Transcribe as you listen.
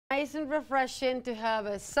Nice and refreshing to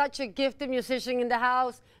have such a gifted musician in the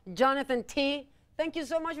house, Jonathan Tea. Thank you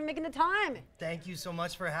so much for making the time. Thank you so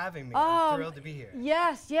much for having me. I'm thrilled to be here.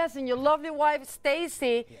 Yes, yes, and your lovely wife,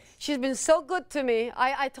 Stacy, yes. She's been so good to me.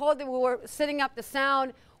 I told her we were setting up the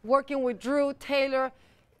sound, working with Drew Taylor.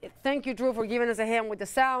 Thank you, Drew, for giving us a hand with the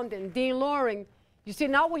sound, and Dean Loring. You see,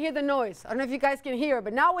 now we hear the noise. I don't know if you guys can hear,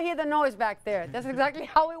 but now we hear the noise back there. That's exactly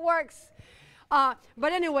how it works.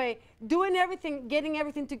 But anyway, doing everything, getting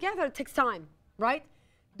everything together takes time, right?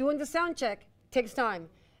 Doing the sound check takes time.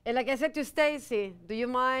 And like I said to Stacy, do you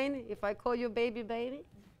mind if I call you baby?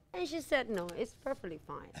 And she said, no, it's perfectly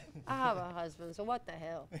fine. I have a husband, so what the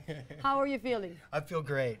hell? How are you feeling? I feel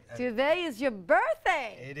great. Today is your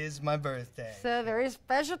birthday. It is my birthday. So very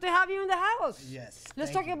special to have you in the house. Yes.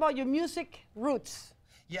 Let's talk about your music roots.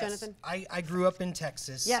 Yes, Jonathan. I grew up in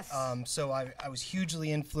Texas. Yes. So I was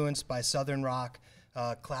hugely influenced by Southern rock,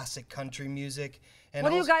 classic country music. And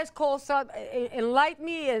what do you guys call enlighten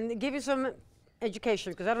me and give you some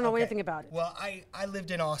education, because I don't know anything about it. Well, I lived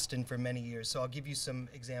in Austin for many years, so I'll give you some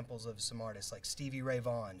examples of some artists like Stevie Ray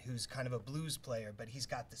Vaughan, who's kind of a blues player, but he's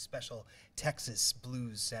got this special Texas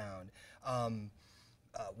blues sound.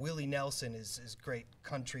 Willie Nelson is a great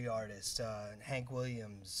country artist, and Hank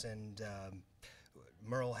Williams, and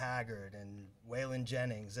Merle Haggard, and Waylon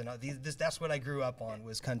Jennings, and that's what I grew up on,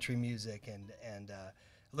 was country music, and a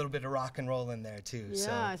little bit of rock and roll in there too.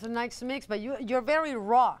 Yeah, so. It's a nice mix, but you're very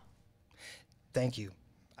raw. Thank you.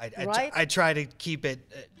 Right? I try to keep it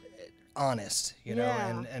honest, you know,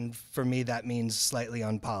 Yeah. and for me that means slightly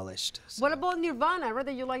unpolished. So. What about Nirvana? I read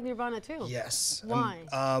that you like Nirvana too. Yes.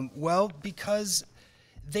 Why? Well, because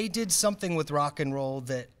they did something with rock and roll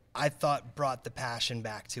that I thought brought the passion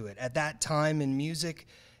back to it. At that time in music,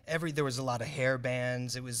 there was a lot of hair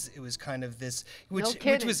bands. It was kind of this, which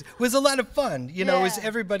was a lot of fun. You know,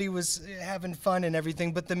 everybody was having fun and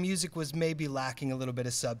everything, but the music was maybe lacking a little bit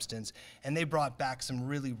of substance. And they brought back some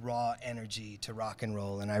really raw energy to rock and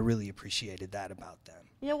roll, and I really appreciated that about them.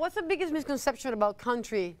 Yeah, what's the biggest misconception about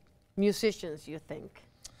country musicians, you think?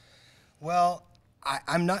 Well,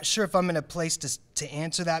 I'm not sure if I'm in a place to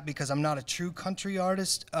answer that, because I'm not a true country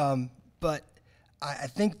artist, but I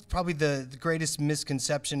think probably the greatest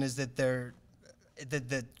misconception is that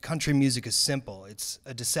that country music is simple. It's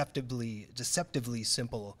a deceptively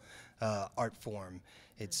simple art form.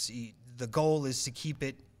 The goal is to keep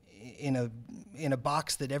it in a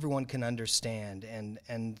box that everyone can understand,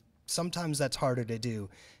 and sometimes that's harder to do,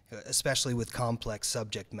 especially with complex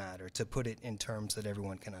subject matter, to put it in terms that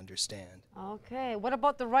everyone can understand. Okay, what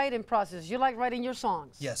about the writing process? You like writing your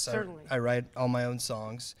songs? Yes, certainly. I write all my own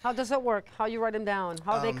songs. How does it work? How you write them down?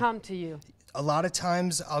 How they come to you? A lot of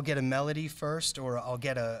times I'll get a melody first, or I'll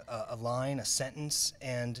get a line, a sentence,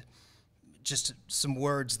 and just some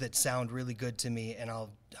words that sound really good to me, and I'll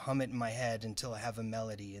hum it in my head until I have a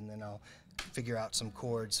melody, and then I'll figure out some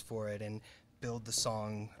chords for it and build the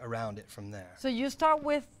song around it from there. So you start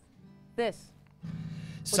with this?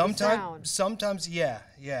 Sometimes,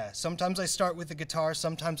 yeah. Sometimes I start with the guitar.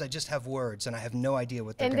 Sometimes I just have words, and I have no idea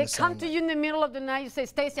what they're going to sound like. And they come to you in the middle of the night. You say,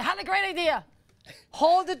 Stacy, I had a great idea.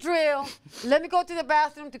 Hold the drill. Let me go to the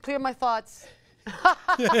bathroom to clear my thoughts.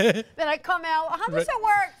 Then I come out. How does it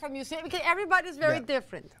work from you? Because everybody's very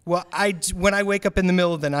different. Well, when I wake up in the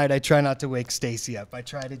middle of the night, I try not to wake Stacy up. I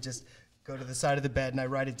try to just go to the side of the bed and I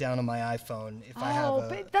write it down on my iPhone if I have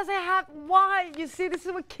but it doesn't have, why? You see, this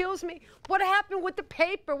is what kills me. What happened with the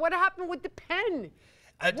paper? What happened with the pen?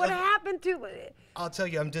 What happened to it? I'll tell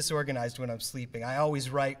you, I'm disorganized when I'm sleeping. I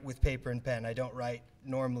always write with paper and pen. I don't write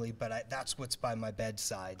normally, but that's what's by my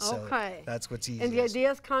bedside, so that's what's easiest. And the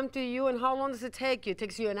ideas come to you, and how long does it take you? It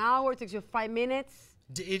takes you an hour? It takes you 5 minutes?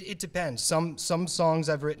 It depends. Some songs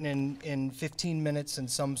I've written in 15 minutes,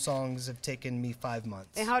 and some songs have taken me 5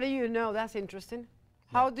 months. And how do you know? That's interesting.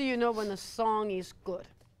 How do you know when a song is good?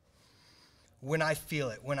 When I feel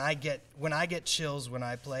it. When I get chills when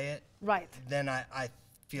I play it. Right. Then I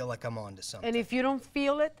feel like I'm onto something. And if you don't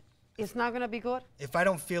feel it, it's not going to be good? If I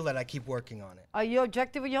don't feel it, I keep working on it. Are you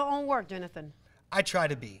objective with your own work, Jonathan? I try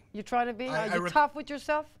to be. You try to be? Are you tough with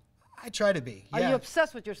yourself? I try to be, yeah. Are you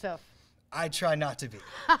obsessed with yourself? I try not to be.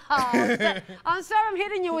 I'm sorry I'm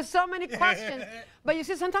hitting you with so many questions, but you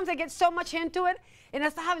see, sometimes I get so much into it, and I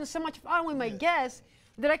start having so much fun with my guests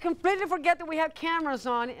that I completely forget that we have cameras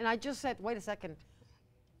on, and I just said, wait a second,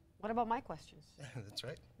 what about my questions? That's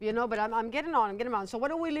right. You know, but I'm getting on, So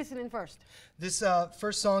what are we listening first? This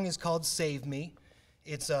first song is called Save Me.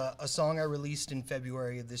 It's a song I released in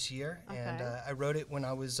February of this year, and I wrote it when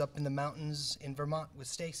I was up in the mountains in Vermont with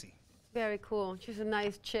Stacy. Very cool. She's a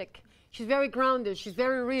nice chick. She's very grounded. She's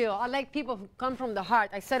very real. I like people who come from the heart.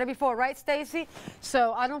 I said it before, right, Stacy?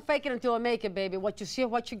 So I don't fake it until I make it, baby. What you see is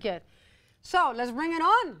what you get. So let's bring it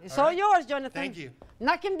on. It's all yours, Jonathan. Thank you.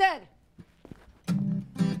 Knock him dead.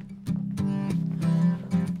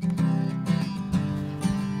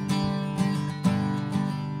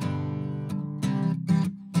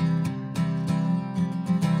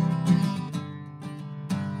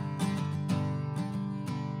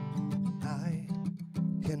 I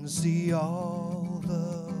can see all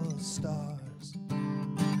the stars,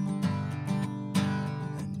 and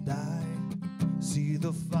I see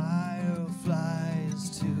the fireflies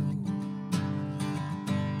too.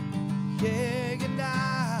 Yeah, and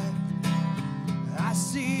I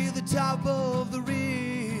see the top of the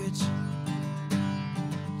ridge.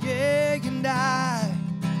 Yeah, and I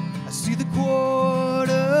see the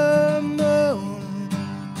quarter moon.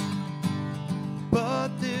 But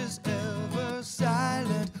this ever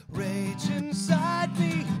silent rage inside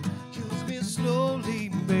me kills me slowly,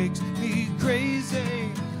 makes me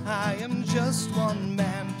crazy. I am just one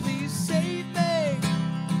man, please save me.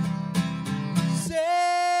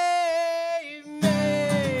 Save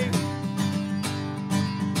me.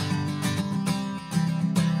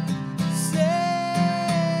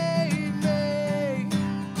 Save me.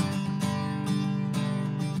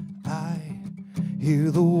 I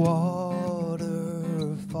hear the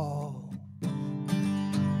water fall,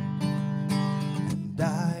 and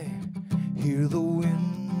I hear the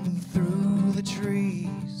wind through the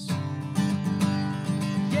trees.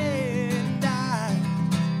 Yeah, and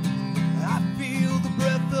I feel the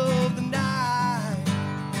breath of the night.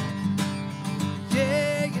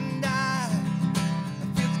 Yeah, and I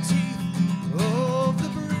feel the teeth of the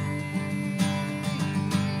breeze.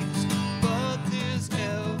 But this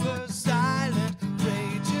ever silent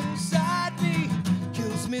rage inside me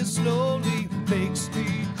kills me slowly, makes me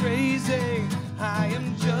crazy. I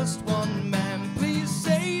am just one man, please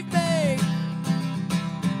save me.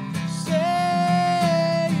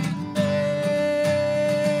 Save me.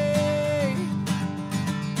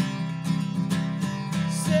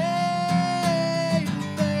 Save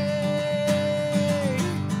me.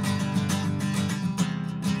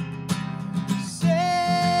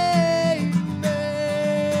 Save me.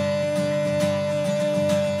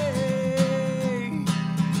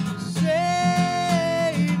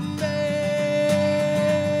 Save me.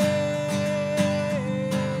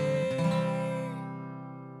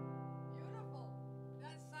 Beautiful.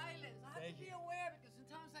 That silence. I have to be aware because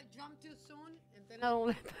sometimes I jump too soon and then I don't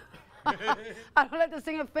let I don't let the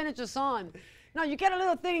singer finish the song. No, you get a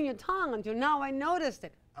little thing in your tongue until now I noticed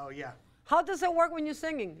it. Oh, yeah. How does it work when you're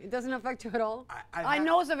singing? It doesn't affect you at all? I've I had-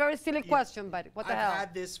 know it's a very silly question, but what the hell? I've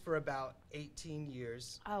had this for about 18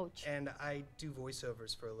 years. Ouch. And I do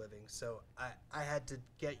voiceovers for a living, so I had to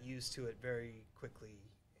get used to it very quickly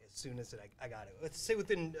as soon as I got it. Let's say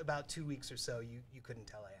within about 2 weeks or so, you couldn't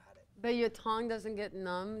tell I had it. But your tongue doesn't get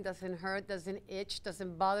numb, doesn't hurt, doesn't itch,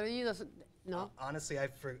 doesn't bother you, doesn't, no? Honestly, I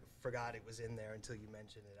forgot it was in there until you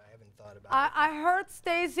mentioned it. I haven't thought about it. I heard,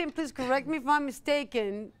 Stacy, and please correct me if I'm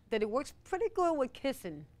mistaken, that it works pretty good with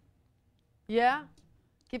kissing. Yeah?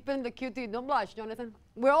 Keeping the cutie. Don't blush, Jonathan.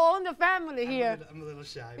 We're all in the family here. I'm a little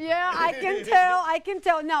shy. Yeah, I can tell. I can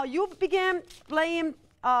tell. Now, you began playing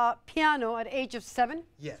piano at the age of 7,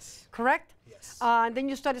 Yes. correct? Yes. And then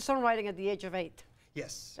you started songwriting at the age of 8.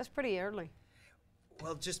 Yes. That's pretty early.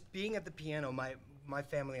 Well, just being at the piano, my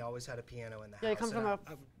family always had a piano in the house. Yeah, you come and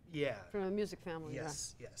from yeah. from a music family.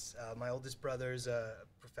 Yes, yes. My oldest brother's a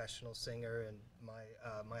professional singer, and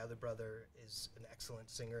my other brother is an excellent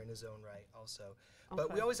singer in his own right, also. But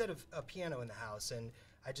we Okay. always had a piano in the house, and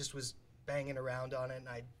I just was banging around on it, and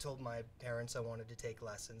I told my parents I wanted to take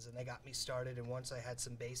lessons, and they got me started. And once I had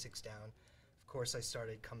some basics down, of course, I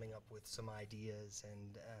started coming up with some ideas,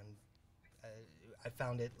 and I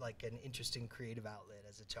found it like an interesting creative outlet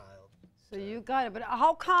as a child. So you got it. But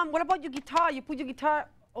how come? What about your guitar? You put your guitar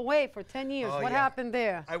away for 10 years. Oh, what yeah. happened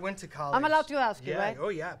there? I went to college. I'm allowed to ask you, Yeah, right? Oh,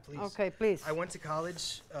 yeah, please. Okay, please. I went to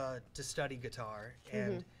college to study guitar,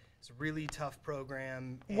 and it's a really tough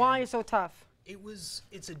program. Why and is it so tough?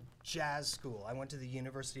 It's a jazz school. I went to the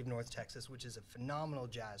University of North Texas, which is a phenomenal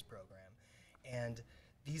jazz program. And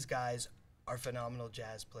these guys are phenomenal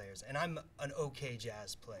jazz players. And I'm an okay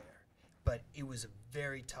jazz player. But it was a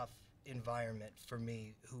very tough environment for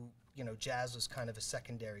me who, you know, jazz was kind of a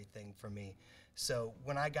secondary thing for me. So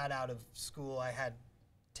when I got out of school, I had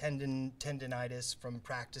tendinitis from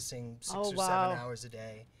practicing 6 or 7 hours a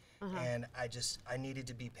day. And I needed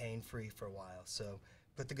to be pain-free for a while. So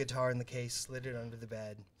put the guitar in the case, slid it under the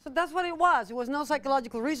bed. So that's what it was. There was no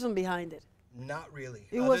psychological reason behind it. Not really,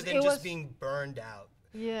 It other was- than it just was- being burned out.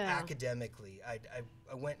 Yeah. academically.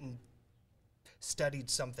 I went and studied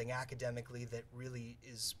something academically that really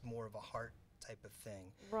is more of a heart type of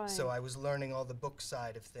thing. Right. So I was learning all the book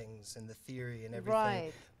side of things and the theory and everything,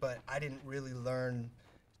 Right. but I didn't really learn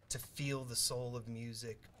to feel the soul of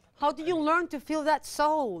music. How do you learn to feel that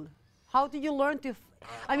soul? How do you learn to,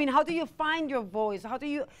 I mean, how do you find your voice? How do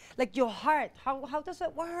you, like your heart, how does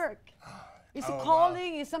it work? Is it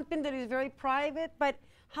calling? Is something that is very private, but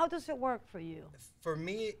how does it work for you? For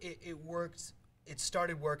me, it worked. It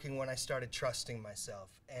started working when I started trusting myself,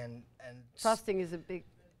 and Trusting is a big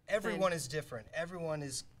everyone is different. Everyone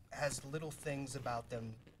has little things about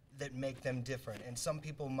them that make them different, and some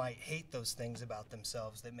people might hate those things about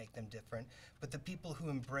themselves that make them different, but the people who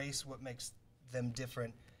embrace what makes them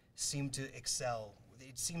different seem to excel.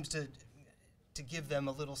 It seems to give them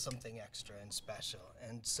a little something extra and special.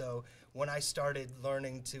 And so when I started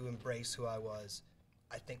learning to embrace who I was,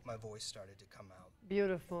 I think my voice started to come out.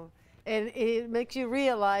 Beautiful. And it makes you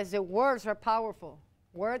realize that words are powerful.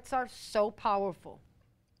 Words are so powerful,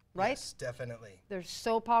 right? Yes, definitely. They're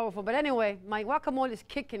so powerful. But anyway, my guacamole is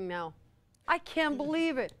kicking now. I can't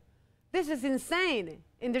believe it. This is insane.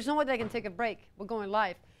 And there's no way that I can take a break. We're going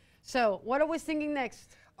live. So what are we singing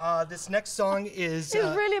next? This next song is...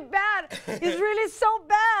 It's really bad. It's really so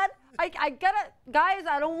bad. I gotta, guys,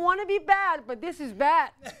 I don't want to be bad, but this is bad.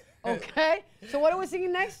 Okay? So what are we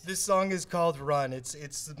singing next? This song is called Run.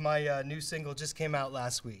 It's my new single, just came out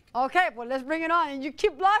last week. Okay, well, let's bring it on. And you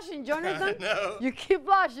keep blushing, Jonathan. No. You keep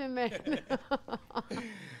blushing, man.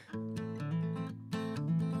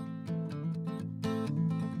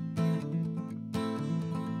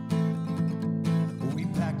 We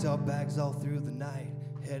packed our bags all through the night,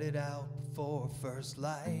 headed out before first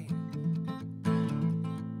light.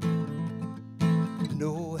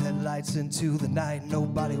 No headlights into the night,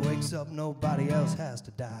 nobody wakes up, nobody else has to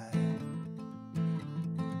die.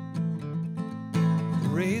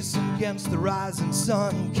 Racing against the rising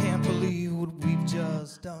sun, can't believe what we've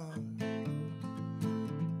just done.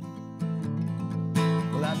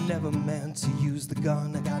 Well, I never meant to use the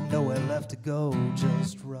gun, I got nowhere left to go,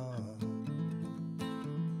 just run.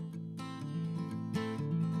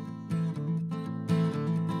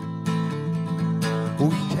 We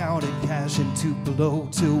counted cash in Tupelo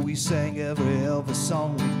till we sang every Elvis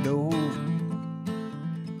song we know.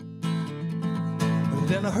 And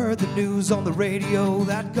then I heard the news on the radio,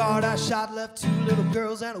 that guard I shot left 2 little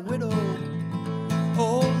girls and a widow.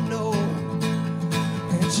 Oh no.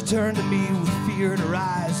 And she turned to me with fear in her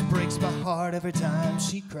eyes, breaks my heart every time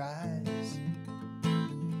she cries.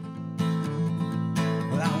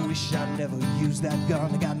 Well, I wish I never used that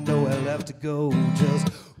gun, I got nowhere left to go, just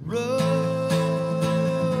run.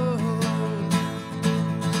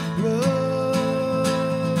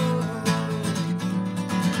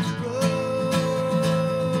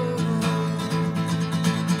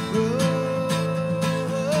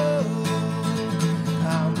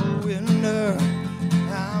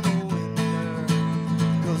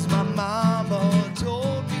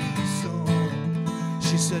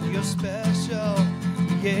 You're special,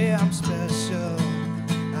 yeah, I'm special.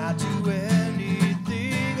 I do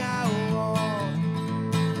anything I want.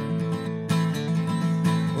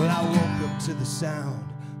 Well, I woke up to the sound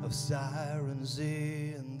of sirens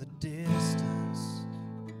in the distance.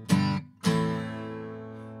 I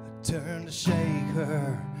turned to shake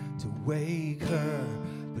her, to wake her,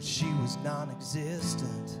 but she was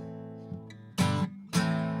non-existent.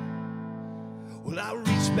 Well, I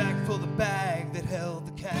reached back for the bag that held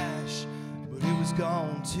the cash, but it was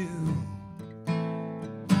gone too.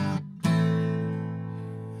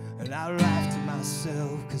 And I laughed to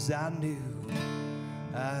myself, 'cause I knew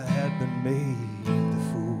I had been made the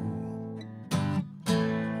fool.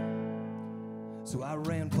 So I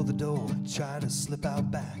ran for the door, tried to slip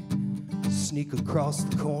out back, sneak across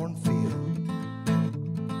the cornfield.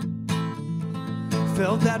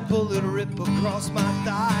 Felt that bullet rip across my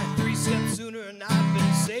thigh. 3 steps sooner and I've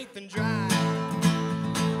been safe and dry.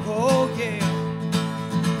 Oh yeah.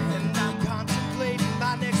 And I'm contemplating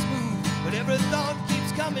my next move, but every thought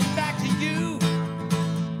keeps coming back to you.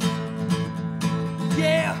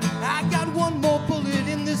 Yeah, I got one more bullet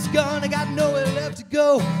in this gun, I got nowhere left to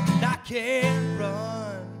go, and I can't run.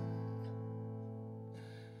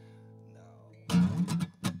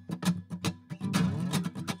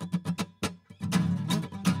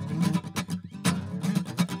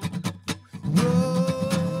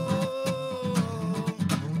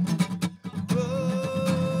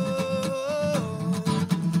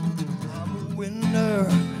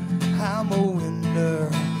 I'm a winner,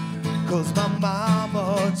 'cause my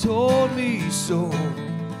mama told me so.